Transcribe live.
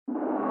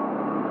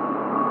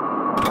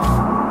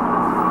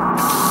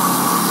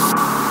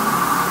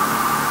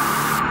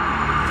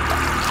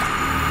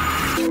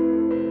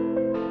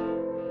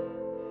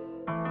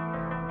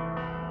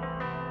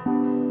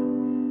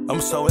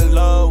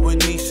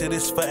Nisha,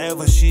 this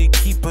forever, she a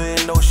keeper.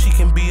 And know she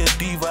can be a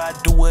diva, I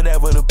do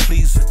whatever to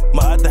please her.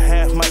 My other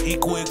half, my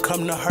equal, it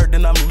come to her,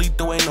 then I'm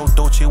lethal. Ain't no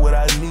Dolce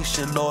without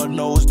NESHA, Lord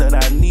knows that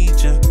I need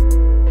you.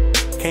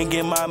 Can't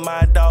get my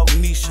mind off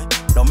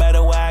NESHA. No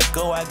matter where I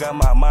go, I got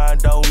my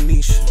mind on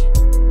NESHA.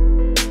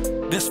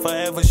 This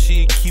forever,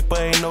 she a keeper.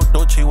 Ain't no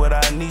Dolce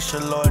without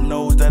NESHA, Lord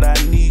knows that I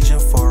need you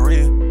for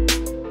real.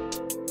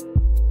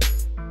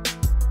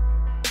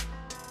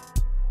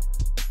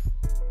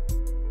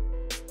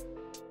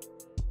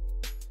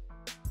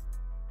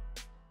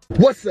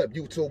 What's up,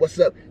 YouTube? What's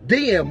up?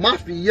 DM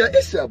Mafia,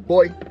 it's your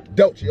boy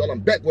Dolce, y'all. I'm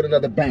back with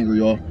another banger,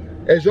 y'all.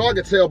 As y'all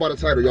can tell by the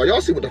title,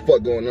 y'all see what the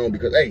fuck going on,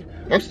 because hey,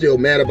 I'm still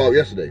mad about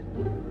yesterday.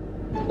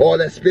 All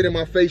that spit in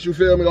my face, you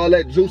feel me? All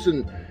that juice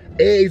and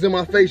eggs in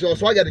my face, y'all.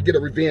 So I got to get a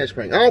revenge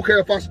prank. I don't care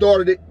if I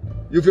started it,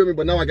 you feel me?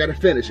 But now I got to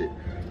finish it.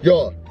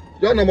 Y'all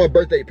know my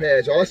birthday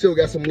passed, y'all. I still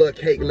got some little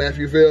cake left,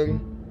 you feel me?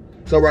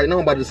 So right now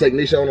I'm about to take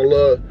NESHA on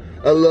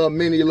a little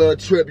mini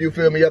trip, you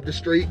feel me, up the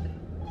street.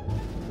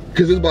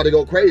 Cause it's about to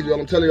go crazy,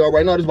 y'all. I'm telling y'all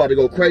right now, it's about to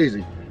go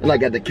crazy. And I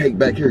got the cake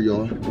back here,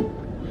 y'all.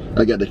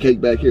 I got the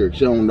cake back here.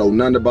 She don't know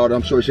nothing about it.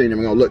 I'm sure she ain't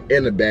even gonna look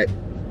in the back.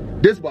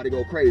 This about to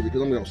go crazy,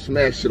 cause I'm gonna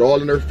smash shit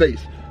all in her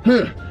face.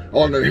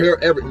 All in her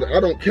hair, everything. I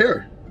don't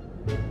care.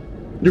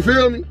 You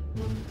feel me?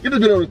 Get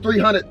this video to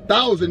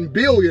 300,000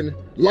 billion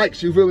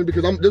likes, you feel me?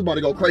 Because this about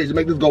to go crazy.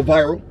 Make this go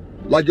viral.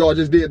 Like y'all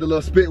just did the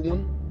little spit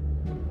one.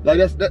 Like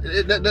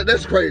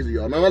that's crazy,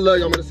 y'all. Man, I love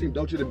y'all. I'm gonna see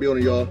Dolce the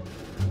building, y'all.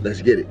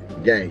 Let's get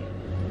it. Gang.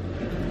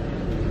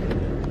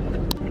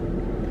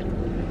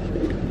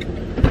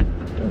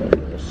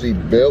 Seat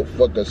belt,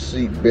 fuck a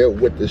seat belt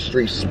with the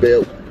streets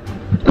built.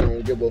 I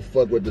don't give a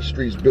fuck what the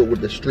streets built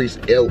with the streets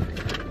out.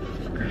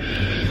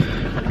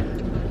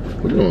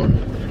 What you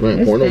doing?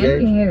 Playing porno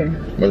game? Here.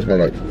 What it smell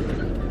like?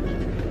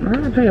 I'm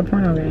gonna play a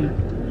porno game.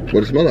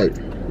 What it smell like?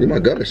 You my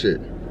gun and shit.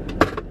 I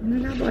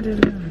bought this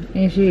gun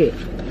and shit.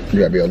 You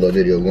gotta be a little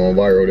video going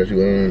viral that you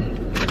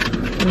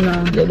in?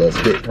 No. Your little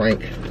spit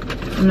prank?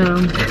 No.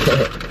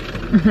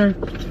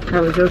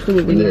 That was your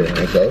stupid. Yeah,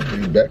 and so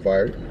you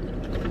backfired.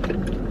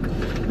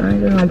 I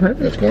ain't doing it on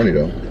purpose. That's corny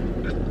though.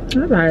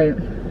 Alright.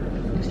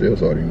 Still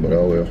salty, but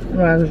oh well.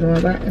 Well, I was doing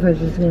that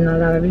because it's getting a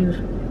lot of views.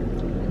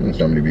 And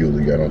how many views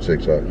you got on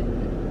TikTok?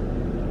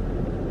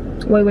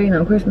 Waiting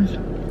on Christmas.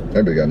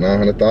 That bitch got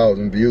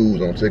 900,000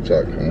 views on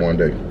TikTok in one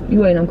day. You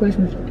waiting on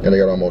Christmas? And they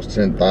got almost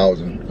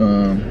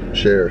 10,000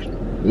 shares.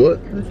 What?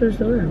 What's the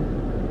story?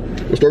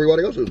 What store you want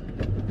to go to?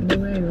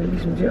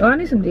 Oh, I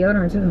need some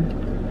deodorant too.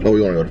 Oh,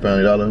 we want to go to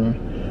Family Dollar, huh?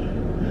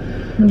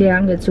 Yeah, I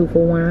can get 2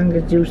 for 1. I can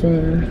get juice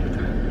in.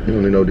 You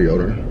don't need no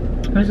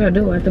deodorant. That's what I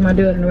do. I threw my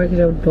deodorant away because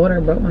your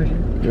daughter broke my shit.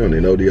 You don't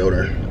need no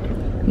deodorant.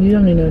 You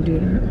don't need no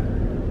deodorant.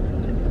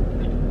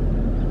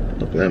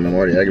 Damn, I'm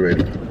already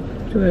aggravated.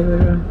 Too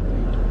aggravated.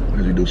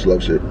 Because you do slow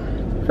shit.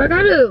 Fuck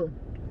I do.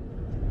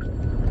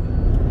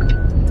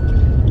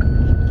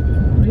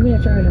 Give me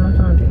a charge on my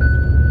phone, dude.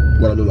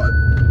 What I look like?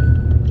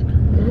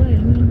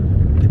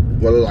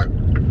 What I look like?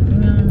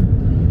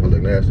 I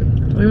look nasty.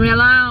 Leave me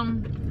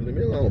alone. Leave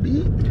me alone, B.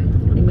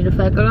 Leave me the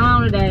fuck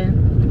alone today.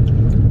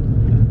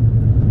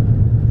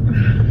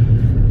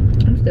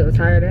 I'm still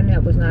tired. That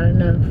nap was not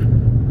enough.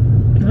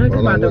 Like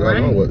about the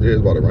rain. It's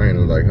about to rain.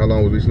 Like, how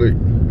long was we sleep?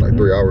 Like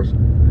 3 hours.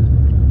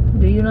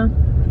 Do you know?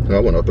 No, I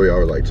went up 3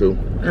 hours, like 2.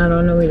 I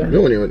don't know either.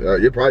 You wouldn't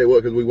even. You probably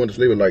would, because we went to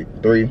sleep at like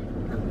 3. I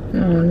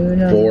don't even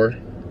know. 4.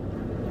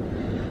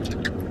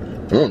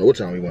 I don't know what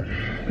time we went.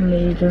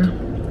 Me either.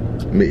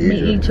 Me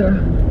either.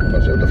 I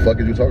said, what the fuck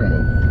is you talking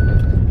about?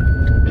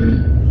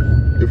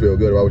 You feel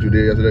good about what you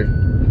did yesterday?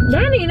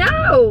 Danny,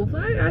 no.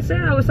 Like I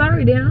said, I was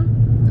sorry, Dan.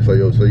 So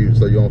you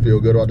don't feel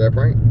good about that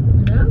prank?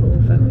 No,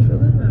 fuck me feel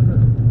good about it.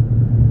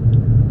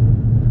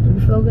 You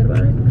feel good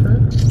about it?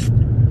 Fuck.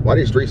 Why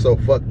these streets so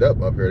fucked up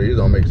here? These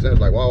don't make sense.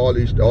 Like, why all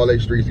these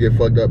streets get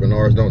fucked up and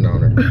ours don't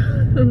down there?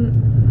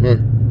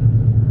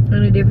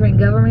 Any different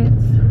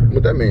governments?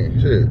 What that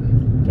mean? Shit.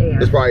 Yeah.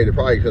 It's probably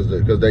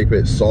because they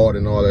put salt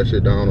and all that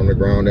shit down on the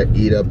ground that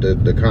eat up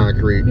the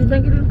concrete. You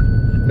think it do?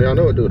 Yeah, I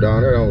know it do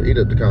down there. They don't eat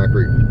up the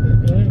concrete.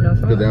 Yeah, no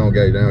salt. Because they don't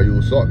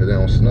use salt because they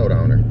don't snow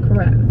down there.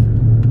 Correct.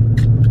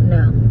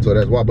 No. So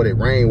that's why, but it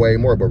rain way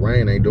more, but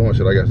rain ain't doing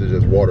shit. I guess it's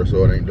just water,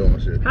 so it ain't doing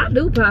shit. How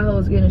do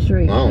potholes get in the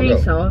street? I don't know.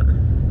 Salt.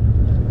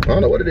 I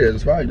don't know what it is.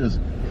 It's probably just.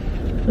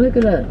 Look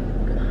it up.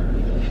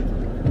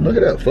 Look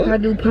at that, fuck. How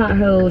do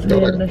potholes get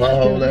like in the a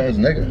pothole ass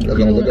nigga. They're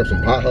gonna look up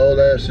some pothole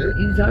ass shit.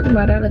 You talking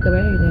about that? Look up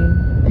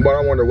everything. But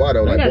I wonder why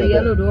though. I like, got a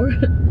yellow door.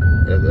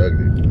 That's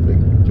ugly.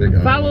 Big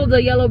Follow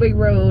the yellow big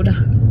road.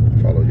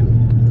 Follow you.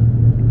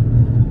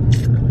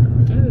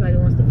 Everybody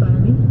wants to follow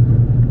me.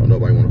 Oh,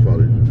 nobody want to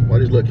follow you. Why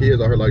these little kids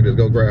out here like this?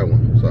 Go grab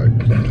one. Sorry.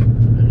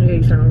 Yeah,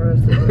 you sound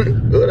roasted.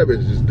 Look, that bitch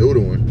is just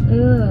doodling.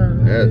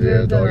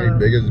 Yeah, dog.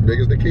 Big as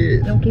the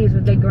kids. Them kids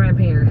with their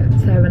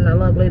grandparents having a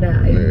lovely day.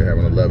 Yeah,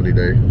 having a lovely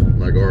day.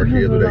 Like our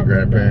kids with their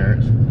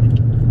grandparents.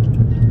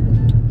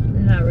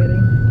 Not really.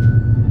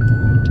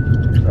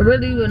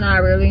 Really, but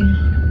not really.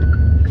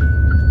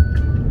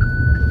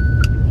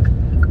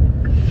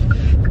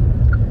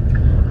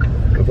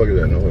 What the fuck is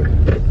that noise?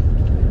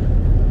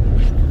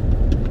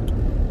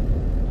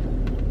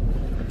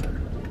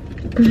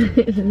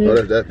 Oh,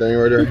 that's that thing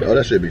right there? Oh,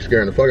 that shit be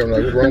scaring the fuck out of me.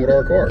 Like, what's wrong with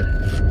our car?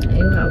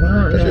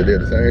 That shit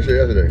did the same shit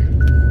yesterday.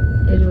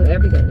 They do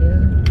everything,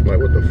 yeah. Like,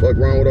 what the fuck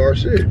wrong with our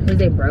shit? Is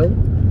they broke?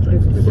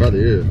 It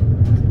probably is.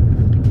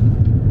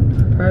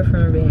 Probably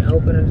from being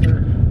open or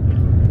something.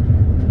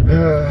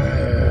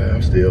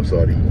 I'm still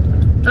salty.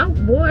 Oh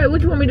boy,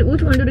 what you want to do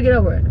to get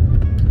over it?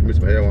 Give me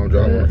some hell while I'm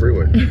driving on the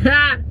freeway.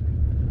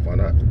 Why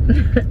not?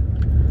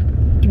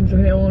 Give me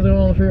some hell on the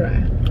freeway.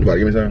 You about to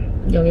give me some?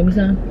 You gonna give me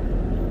some?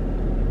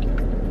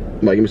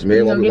 You might give me some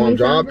head while I'm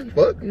driving?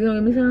 Fuck. You gonna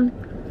give me some?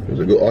 It was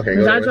a good, I can't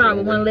go. Cause I drive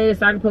with one leg,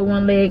 so I can put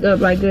one leg up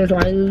like this,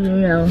 like, you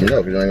know. You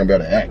know, cause you ain't gonna be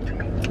able to act.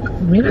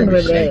 You're gonna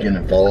be shaking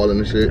and falling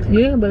and shit. You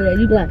ain't gonna be that,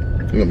 you black.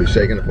 You're gonna be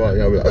shaking and falling.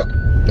 You're gonna be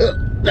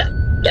like,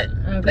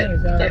 okay,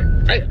 so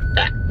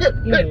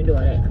you don't even do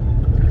all that.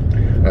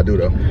 I do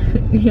though.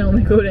 You don't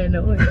make all that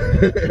noise.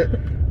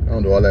 I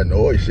don't do all that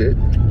noise shit.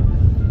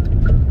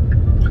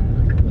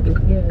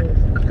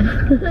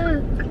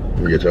 Yes.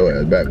 We get your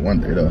ass back one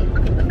day though.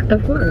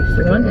 Of course,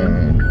 one day.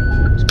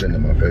 Spitting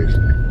in my face.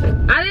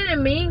 I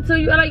didn't mean to.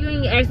 You like you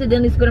ain't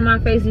accidentally spit in my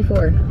face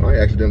before. I ain't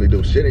accidentally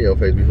do shit in your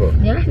face before.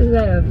 Yeah, I should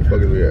have. What the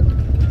fuck is we at?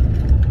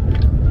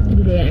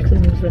 You did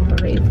accidentally spit in my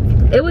face.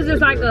 It was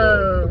just like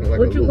a, like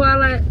what you call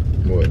that?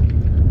 What?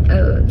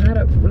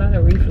 Not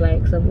a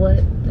reflex of what?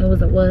 It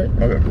was a what?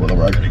 Okay, well,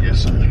 I gotta get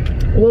something.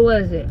 What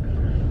was it?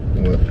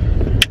 What?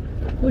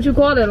 What you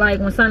call it? Like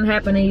when something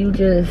happened and you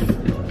just,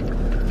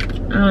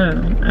 I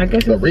don't know. I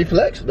guess a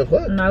reflex? The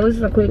fuck? No, it was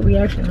just a quick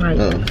reaction. Like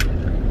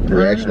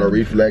reaction or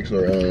reflex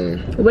or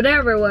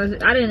whatever it was.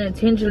 I didn't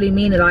intentionally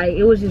mean it. Like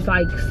it was just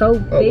like so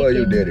thick. Oh well,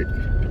 you did it.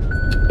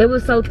 It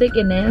was so thick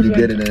and nasty. You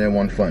did it and it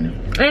wasn't funny.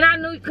 And I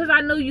knew, cause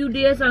I knew you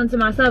did something to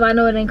myself. I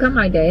know it didn't come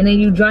like that. And then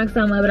you drank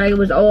some of it. Like it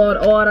was all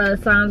the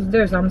signs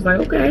there. So I was like,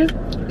 okay.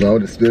 No,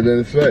 just spit in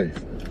his face.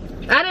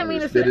 I didn't mean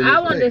to spit. I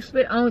wanted to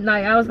spit on.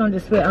 Like I was gonna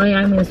just spit on you.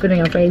 I didn't mean to spit in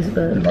your face.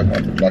 But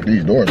like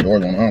these doors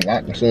won't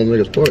unlock as soon as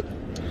niggas put.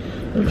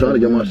 I'm trying to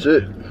get my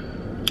shit.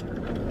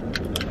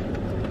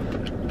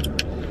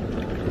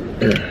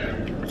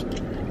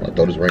 I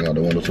throw this ring out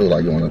the window too,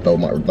 like you want to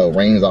throw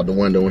rings out the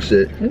window and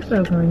shit. It's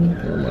so funny.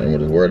 I'm gonna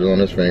just wear this on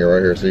this finger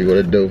right here, see what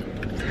it do.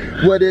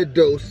 What it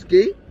do,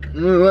 ski?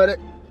 What it?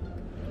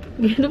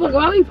 Get the fuck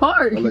out of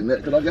park. Cause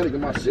I gotta get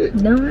my shit.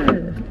 No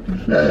matter.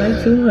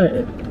 That's too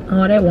much.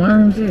 Oh, that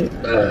worm shit.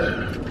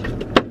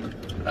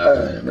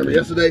 Remember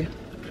yesterday?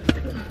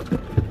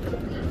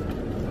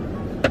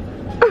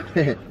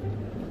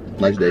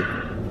 Nice day.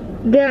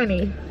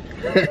 Danny.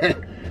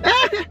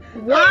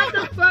 Why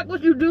the fuck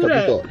would you do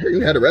that? Here,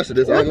 you had the rest of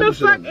this. What the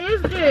fuck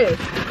is this?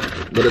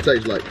 What it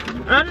tastes like.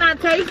 I'm not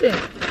tasting.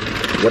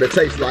 What it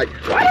tastes like.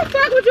 Why the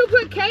fuck would you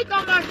put cake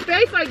on my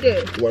face like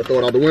this? You wanna throw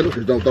it out the window?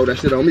 Cause don't throw that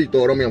shit on me.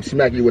 Throw it on me, I'm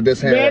smacking you with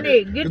this hand.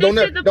 Danny, get this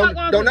shit the fuck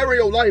off. Don't ever in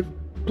your life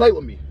play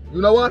with me.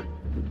 You know what?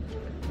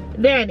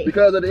 Danny.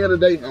 Because at the end of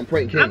the day, I'm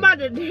prank king. I'm about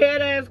to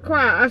dead ass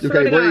cry. I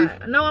swear to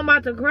God. No, I'm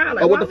about to cry.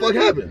 Like, oh, what the fuck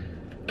happened?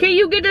 Can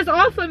you get this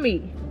off of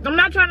me? I'm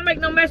not trying to make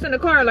no mess in the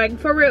car, like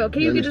for real.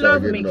 Can you get this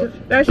off of me?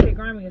 That shit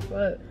grimy as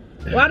fuck.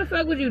 Why the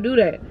fuck would you do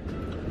that?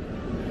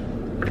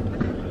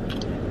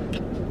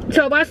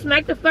 So if I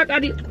smack the fuck out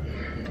of you.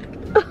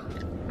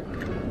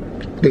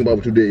 Think about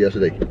what you did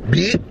yesterday.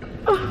 Bitch.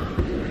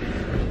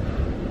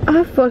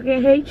 I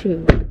fucking hate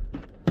you.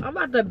 I'm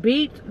about to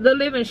beat the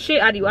living shit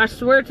out of you. I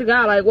swear to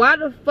God. Like, why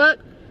the fuck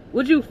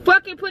would you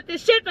fucking put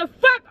this shit the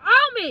fuck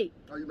on me?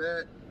 Are you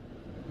mad?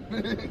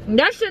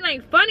 That shit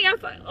ain't funny.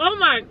 Oh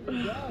my.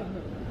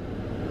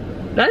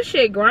 That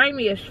shit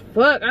grimy as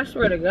fuck. I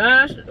swear to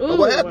God. Ooh,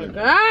 what happened?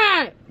 My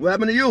God. What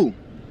happened to you?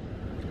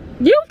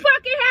 You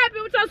fucking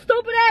happy with your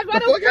stupid ass. Why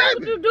the fuck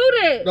would you do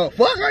that? No,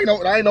 fuck. I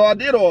ain't know I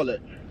did all that.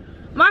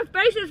 My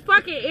face is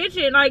fucking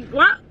itching. Like,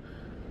 what?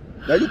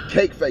 Now you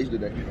cake face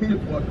today. You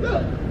fucked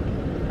up.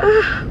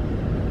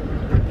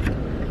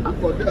 I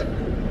fucked up.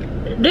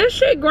 This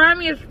shit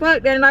grimy as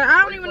fuck. Then, like,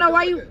 I don't even know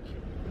why you.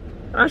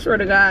 I swear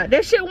to God,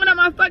 that shit went up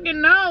my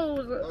fucking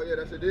nose. Oh yeah,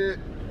 that shit did.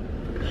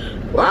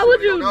 Why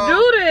would you do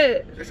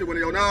that? That shit went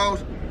in your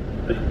nose.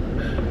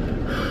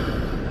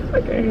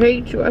 I fucking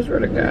hate you. I swear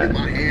to God.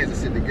 My hands are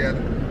sitting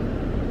together.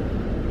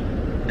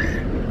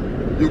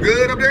 You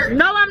good up there?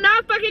 No, I'm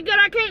not fucking good.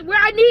 I can't. Where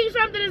I need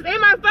something that's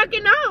in my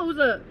fucking nose.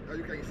 Oh,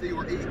 you can't see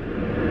or eat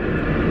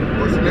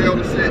or smell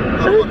the shit. I'm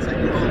gonna take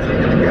you home so you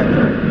get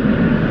together.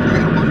 You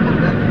gotta watch my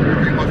back. You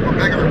can't watch my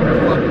back. I'm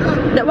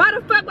fucked up. Why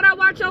the fuck would I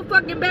watch your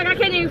fucking back? I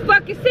can't even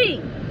fucking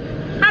see.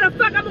 How the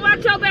fuck I'm gonna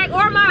watch your back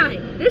or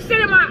mine? This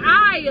shit in my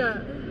eye.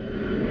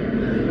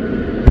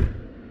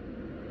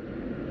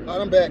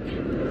 Alright, I'm back.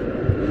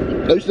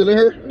 Are you still in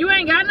here? You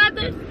ain't got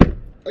nothing?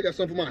 I got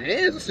something for my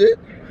hands and shit.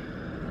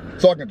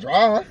 So I can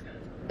drive.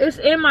 It's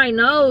in my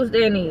nose,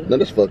 Danny. No,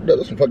 that's fucked up.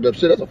 That's some fucked up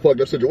shit. That's a fucked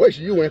up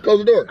situation. You in. Close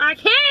the door. I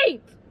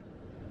can't.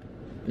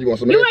 You want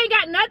some? You ain't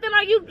got nothing.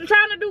 Like you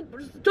trying to do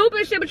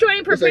stupid shit, but you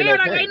ain't prepared.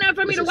 Like ain't nothing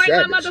for me to wipe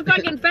my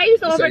motherfucking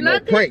face off or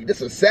nothing. No prank.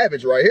 This is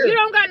savage right here. You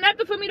don't got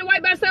nothing for me to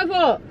wipe myself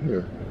off.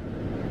 Yeah.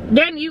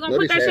 Danny, you gonna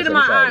put that shit in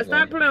my eyes.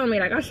 Stop playing with me.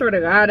 Like, I swear to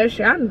God, that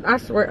shit, I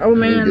swear. Oh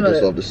man, get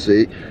this off the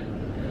seat.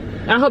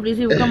 I hope these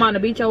people come on to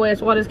beat your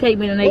ass while this cake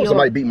meeting they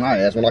somebody beat my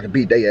ass when I can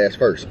beat their ass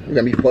first. You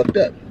got me fucked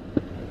up.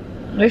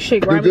 This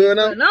shit You good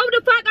now? No,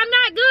 the fuck, I'm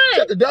not good.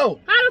 Shut the door.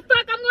 How the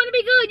fuck I'm gonna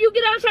be good? You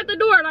get out and shut the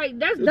door. Like,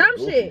 that's dumb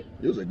shit.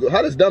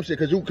 How does dumb shit?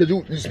 Cause you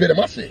spit in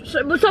my shit.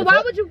 So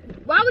why would you?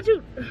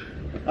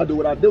 I do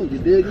what I do, you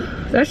dig?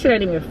 That shit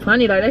ain't even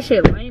funny. Like, that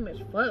shit lame as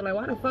fuck. Like,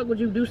 why the fuck would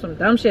you do some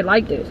dumb shit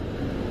like this?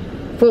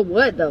 For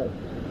what though?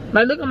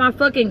 Like, look at my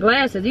fucking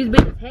glasses. These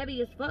bitches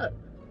heavy as fuck.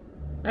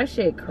 That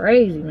shit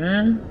crazy,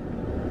 man.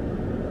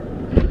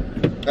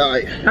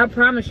 Alright. I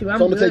promise you, I'm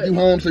so I'm good. gonna take you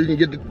home so you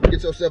can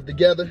get yourself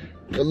together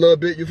a little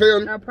bit. You feel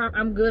me?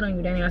 I'm good on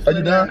you, Danny. I swear. Are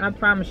you done? I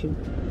promise you.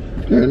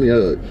 Let me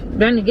hug.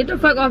 Danny, get the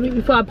fuck off me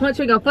before I punch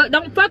you.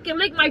 Don't fucking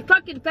lick my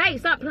fucking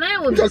face. Stop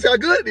playing with me. I'm trying to see how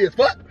good it is.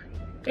 Fuck.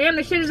 Damn,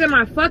 the shit is in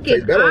my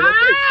fucking better on your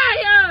face.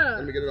 eye.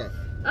 Let me get it off.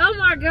 Oh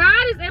my god,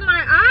 it's in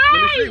my eye.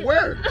 Let me see.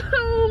 Where?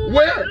 Oh,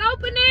 Where?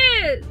 Open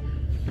it.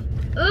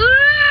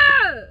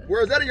 Ugh.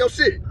 Where is that in your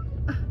shit?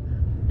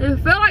 It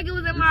felt like it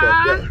was in my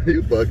eye.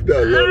 You fucked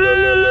up.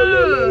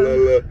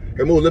 Look.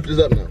 Hey, move, lift this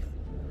up now.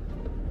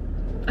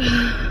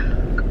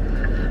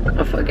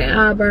 My fucking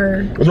eye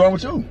burn. What's wrong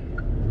with you?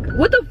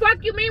 What the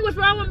fuck you mean? What's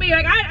wrong with me?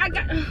 Like, I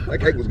got. That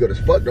cake was good as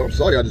fuck, though. I'm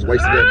sorry I just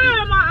wasted that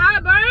beat. My eye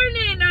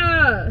burning.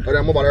 Oh,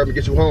 I'm about to help me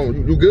get you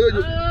home. You good?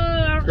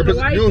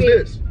 Use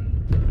this.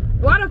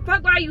 Why the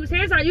fuck would I use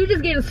hand signs? You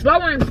just getting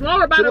slower and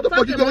slower by so the fucking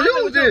what the fuck you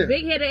gonna use then?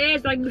 Big headed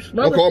ass like you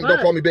slow. Don't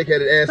call me big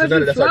headed ass and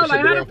none of that type of shit.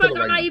 Like, how the fuck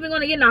I'm not even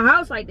gonna get in the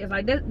house like this?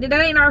 Like that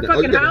ain't our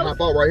fucking house. Hop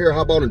out right here,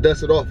 hop out and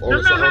dust it off.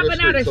 I'm not hopping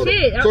out of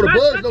shit. So the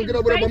bugs don't get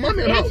over there by my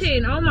man's house.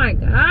 Oh my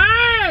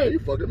god. You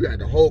fucked up. You got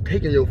the whole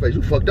cake in your face.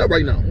 You fucked up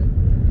right now.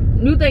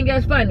 You think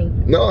that's funny?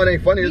 No, it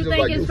ain't funny. It's you just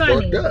think like it's you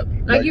funny? fucked up.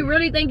 Like you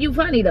really think you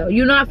funny though?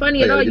 You're not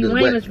funny at all. You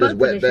lame as fuck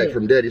for this shit.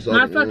 From daddy, so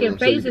my fucking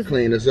face is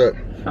clean this up.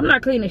 I'm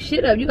not cleaning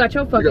shit up. You got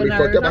your fucking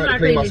nerves. I'm not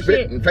cleaning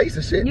shit. And face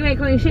and shit. You ain't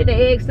cleaning shit. The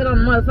egg still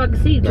on the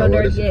motherfucking seat. No,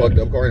 this is a fucked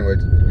up car anyway.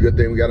 Good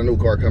thing we got a new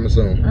car coming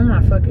soon. Oh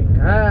my fucking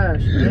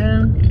gosh,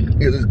 man.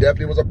 Because this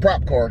definitely was a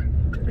prop car.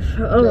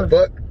 Oh.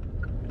 Fuck.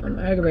 I'm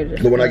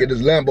aggravated. But when I get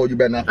this Lambo, you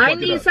better not fuck it up.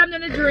 I need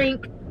something to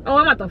drink. Oh,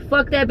 I'm about to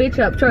fuck that bitch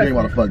up. Trust me. You ain't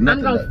want to fuck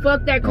nothing. I'm gonna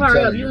fuck that car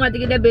up. You want to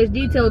get that bitch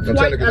detailed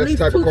twice, at least 2 times a week.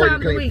 That's the type of car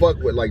you can't fuck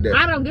with like that.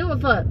 I don't give a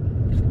fuck.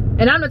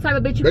 And I'm the type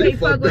of bitch you can't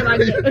fuck with like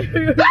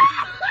that.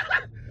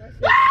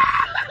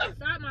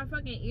 Stop, my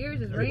fucking ears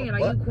is ringing.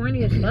 Like, you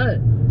corny as fuck.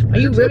 Are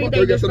you really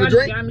think this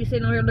funny? Got me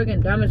sitting on here looking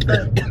dumb as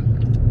fuck.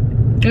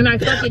 And I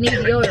fucking need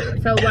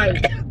deodorant. So,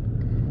 like.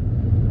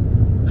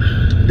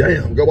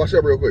 Damn, go wash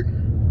up real quick.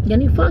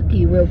 Then he fuck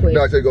you real quick.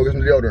 No, I said go get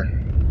some deodorant.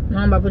 No,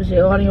 I'm about to put shit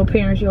all in your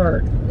parents'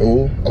 yard.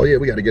 Oh yeah,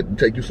 we gotta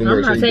take you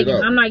somewhere so you get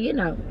out. I'm not getting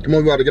out. Come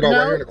on, we gotta get out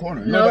right here in the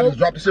corner. You about to just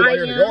drop the shit right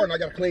here in the yard and I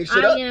gotta clean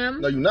shit up? I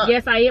am. No, you not.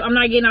 Yes, I am. I'm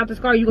not getting out this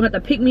car. You're gonna have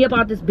to pick me up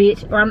out this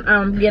bitch or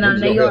I'm getting out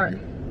in their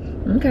yard.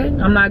 Okay,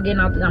 I'm not getting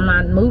out. I'm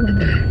not moving.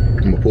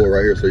 I'm gonna pull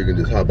right here so you can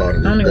just hop out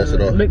and just dust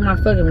it off. Lick my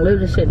fucking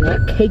lips and shit. Like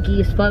cakey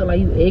as fuck.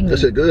 Like you ignorant. That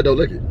shit good though.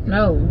 Lick it.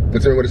 No.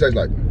 Tell me what it tastes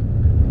like.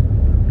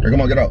 Here,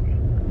 come on, get out.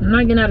 I'm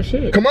not getting out of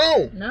shit. Come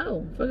on.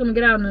 No. Fuck, I'm gonna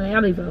get out in the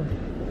alley for.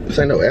 This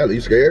ain't no alley.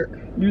 You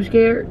scared? You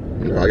scared?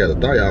 No, I got a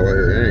thigh out right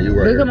here, and you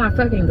right here. Look at my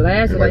fucking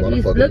glasses. Like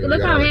these,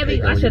 look how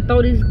heavy. I should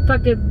throw these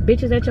fucking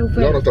bitches at your face.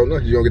 No, don't throw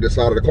nothing. You don't get this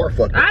side of the car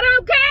fucked up. I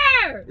don't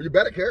care. Well, you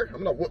better care.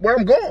 I'm not where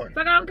I'm going.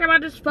 Fuck, I don't care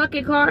about this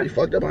fucking car. You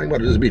fucked up. I ain't about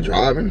to just be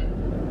driving.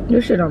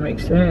 This shit don't make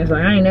sense.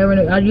 Like I ain't never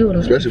knew. You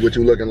especially with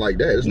you looking like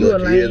that. This little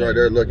kid right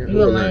there looking.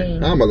 You a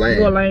lame. I'm a lame.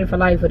 You a lame for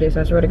life for this.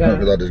 I swear to God.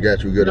 Because I just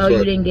got you good as fuck. No,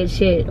 you didn't get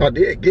shit. I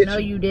did get you. No,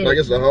 you didn't. Like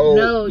it's a whole.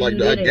 No, like you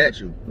didn't. I got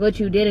you. But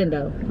you didn't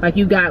though. Like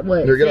you got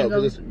what? Here, get out,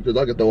 because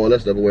I can throw all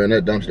that stuff away in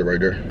that dumpster right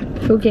there.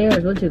 Who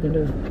cares what you can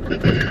do?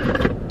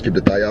 Keep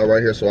the thigh out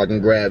right here so I can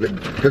grab it.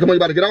 Come on, you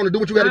about to get on and do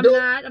what you got to do?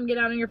 I'm not. I'm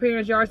getting out in your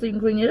parents' yard so you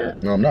can clean it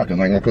up. No, I'm not, because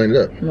I ain't going to clean it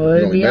up. Well,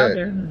 it'll be out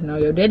there. No,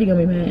 your daddy going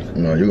to be mad.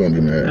 No, you're going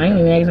to be mad. I ain't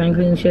even mad because I ain't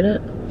cleaning shit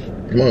up.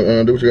 Come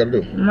on, do what you got to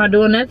do. I'm not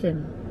doing nothing.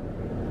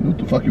 What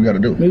the fuck you got to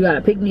do? You got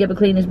to pick me up and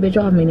clean this bitch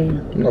off me then.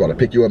 I'm not about to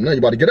pick you up now. You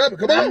about to get up and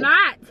come on. I'm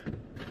not.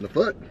 The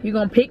fuck? You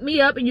going to pick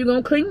me up and you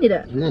going to clean it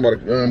up. I'm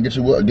about to get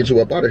you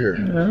up out of here.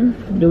 Well,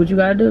 do what you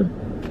got to do.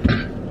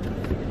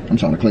 I'm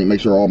trying to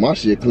make sure all my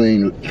shit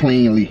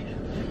cleanly.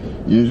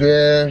 You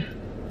see?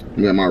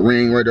 You got my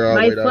ring right there.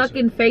 My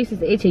fucking face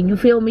is itching. You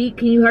feel me?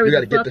 Can you hurry the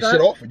fuck up? You gotta get the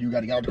shit off and you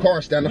gotta get out of the car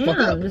and stand the fuck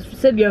up. Just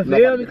sit here,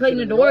 feel me, cleaning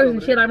the doors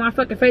and shit. Like my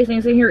fucking face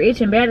ain't sitting here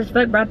itching bad as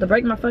fuck, about to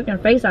break my fucking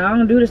face out. I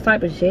don't do this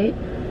type of shit.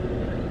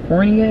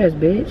 Horny ass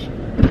bitch.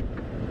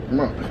 Come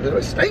on,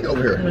 there's a stink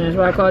over here. That's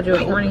why I called you a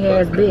horny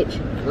ass bitch.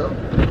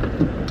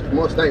 Come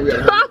on, stink. We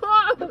gotta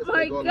oh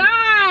my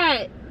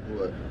god!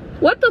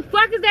 What the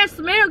fuck is that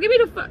smell? Give me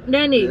the fuck,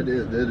 Danny.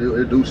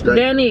 It do stink.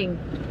 Danny.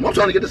 I'm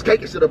trying to get this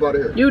cake and shit up out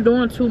of here. You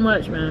doing too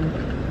much, man.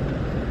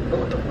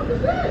 What the fuck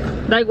is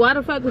that? Like, why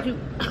the fuck would you?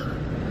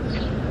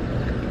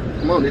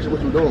 Come on, Nisha, what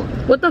you doing?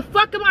 What the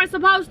fuck am I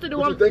supposed to do?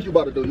 What you think you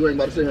about to do? You ain't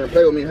about to sit here and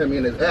play with me and have me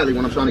in this alley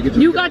when I'm trying to get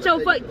you. You got your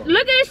fuck.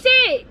 Look at this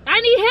shit.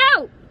 I need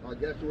help. I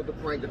guess with the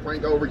prank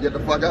over, get the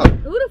fuck out.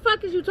 Who the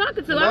fuck is you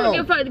talking to? I don't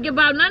give a fuck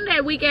about none of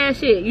that weak ass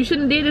shit. You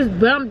shouldn't did this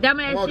dumb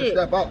ass shit.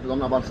 Step out, because I'm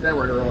not about to stand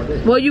right here all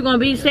day. Well, you gonna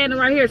be standing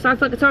right here. Stop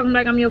fucking talking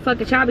like I'm your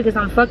fucking child, because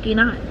I'm fucking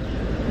not.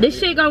 This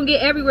shit gonna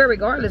get everywhere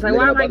regardless. Like,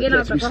 why am I getting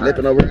out the car?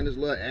 Slipping over in this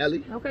little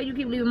alley. Okay, you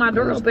keep leaving my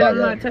door open. I'm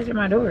not touching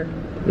my door.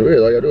 Really,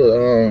 like I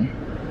do.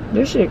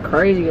 This shit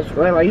crazy as fuck.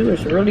 Like, you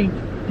was really.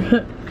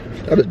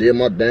 I just did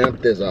my damn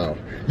thiz off.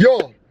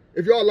 Y'all,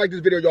 if y'all like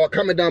this video, y'all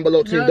comment down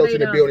below. Team Dolce in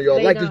the building,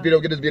 y'all. Like this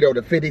video, get this video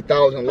to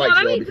 50,000 likes,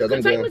 y'all. Because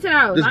I'm going.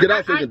 Just get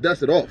out so you can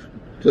dust it off,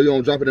 so you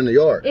don't drop it in the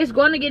yard. It's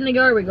going to get in the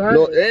yard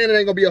regardless. No, and it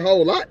ain't gonna be a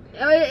whole lot.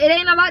 It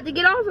ain't a lot to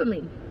get off of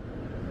me.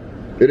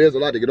 It is a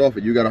lot to get off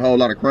it. You got a whole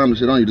lot of crime and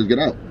shit on you. Just get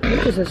out.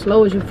 It's just as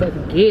slow as you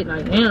fucking get.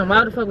 Like, damn,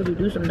 why the fuck would you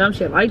do some dumb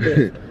shit like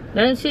this?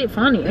 That ain't shit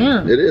funny,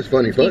 damn. It is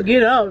funny, fuck.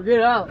 Get out,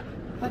 get out.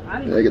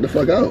 Yeah, get the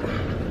fuck out.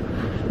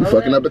 You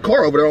fucking up the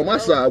car over there on my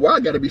side where I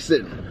gotta be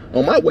sitting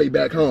on my way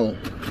back home.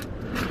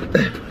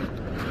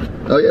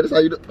 Oh yeah, that's how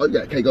you do. Oh, you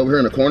got cake over here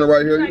in the corner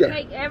right here. You got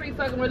cake every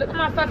fucking where. Look at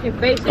my fucking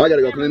face. I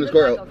gotta go clean this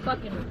car out. Like a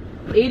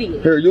fucking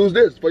idiot. Here, use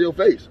this for your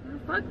face.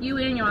 Fuck you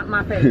and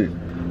my face.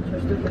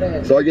 Stupid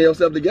ass. So I get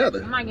yourself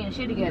together. I'm not getting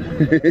shit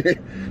together.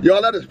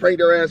 Y'all let us prank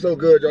their ass so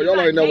good, y'all. Y'all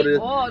already know what it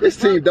is.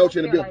 It's Team Dolce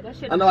in the building.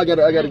 Like, I know I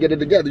gotta get it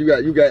together.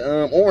 You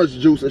got orange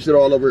juice and shit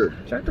all over here.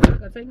 Shut the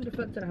fuck up. Take me the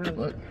fuck to the house.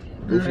 What?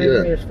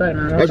 Yeah.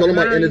 That's all I'm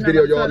about in this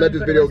video, y'all. Let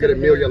this video get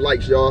 1 million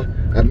likes, y'all.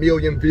 1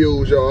 million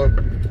views, y'all.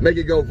 Make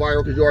it go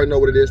viral, because you already know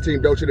what it is.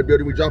 Team Dolce in the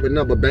building. We dropping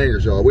number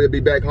bangers, y'all. We'll be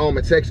back home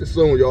in Texas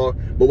soon, y'all.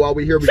 But while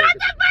we here, we shut the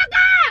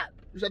fuck up!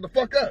 You shut the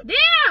fuck up.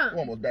 Damn! I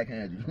almost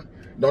backhand you.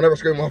 Don't ever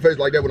scream in my face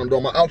like that when I'm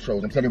doing my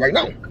outros. I'm telling you right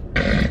now.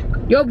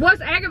 Your voice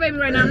aggravates me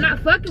right now. I'm not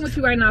fucking with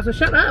you right now, so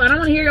shut up. I don't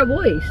want to hear your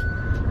voice.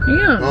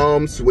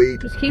 Yeah.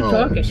 Sweet. Just keep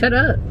talking. Shut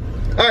up.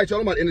 All right, y'all.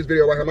 I'm about to end this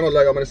video right here. I'm gonna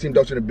let y'all. I'm gonna see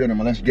Dolce in the building.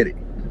 Let's get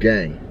it,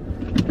 gang.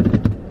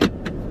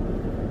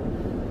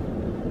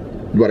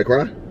 You about to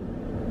cry?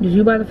 Did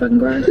you about to fucking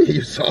cry?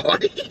 You saw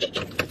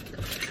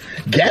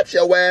it. Got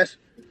your ass.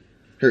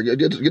 Here,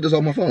 get this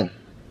off my phone.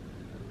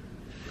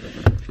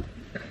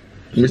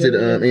 Let me see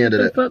the end of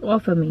that. Get the fuck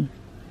off of me.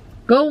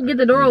 Go get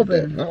the door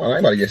open. No, I ain't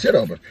about to get shit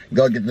open.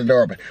 Go get the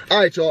door open. All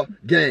right, y'all.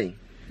 Gang.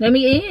 Let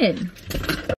me in.